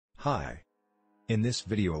Hi. In this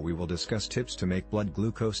video we will discuss tips to make blood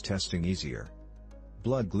glucose testing easier.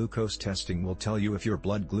 Blood glucose testing will tell you if your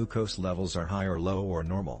blood glucose levels are high or low or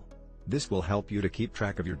normal. This will help you to keep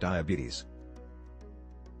track of your diabetes.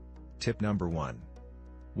 Tip number 1.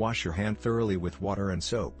 Wash your hand thoroughly with water and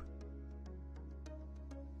soap.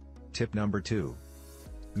 Tip number 2.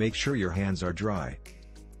 Make sure your hands are dry.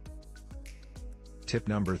 Tip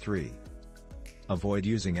number 3. Avoid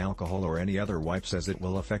using alcohol or any other wipes as it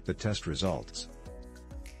will affect the test results.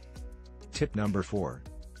 Tip number 4.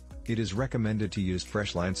 It is recommended to use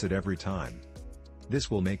fresh lancet every time.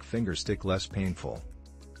 This will make finger stick less painful.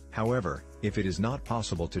 However, if it is not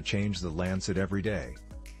possible to change the lancet every day,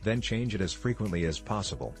 then change it as frequently as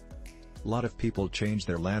possible. Lot of people change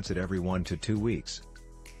their lancet every 1 to 2 weeks.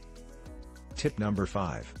 Tip number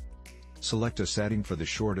 5. Select a setting for the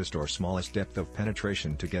shortest or smallest depth of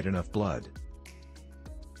penetration to get enough blood.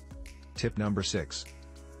 Tip number 6.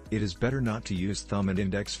 It is better not to use thumb and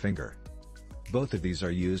index finger. Both of these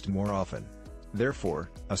are used more often.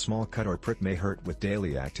 Therefore, a small cut or prick may hurt with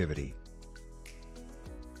daily activity.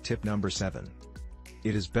 Tip number 7.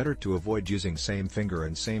 It is better to avoid using same finger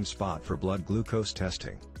and same spot for blood glucose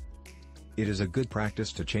testing. It is a good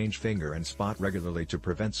practice to change finger and spot regularly to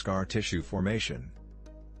prevent scar tissue formation.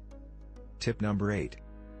 Tip number 8.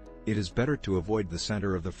 It is better to avoid the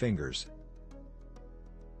center of the fingers.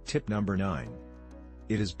 Tip number 9.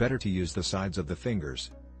 It is better to use the sides of the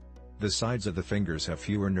fingers. The sides of the fingers have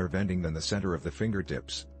fewer nerve ending than the center of the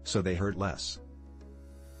fingertips, so they hurt less.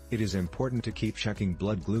 It is important to keep checking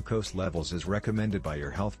blood glucose levels as recommended by your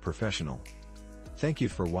health professional. Thank you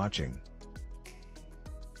for watching.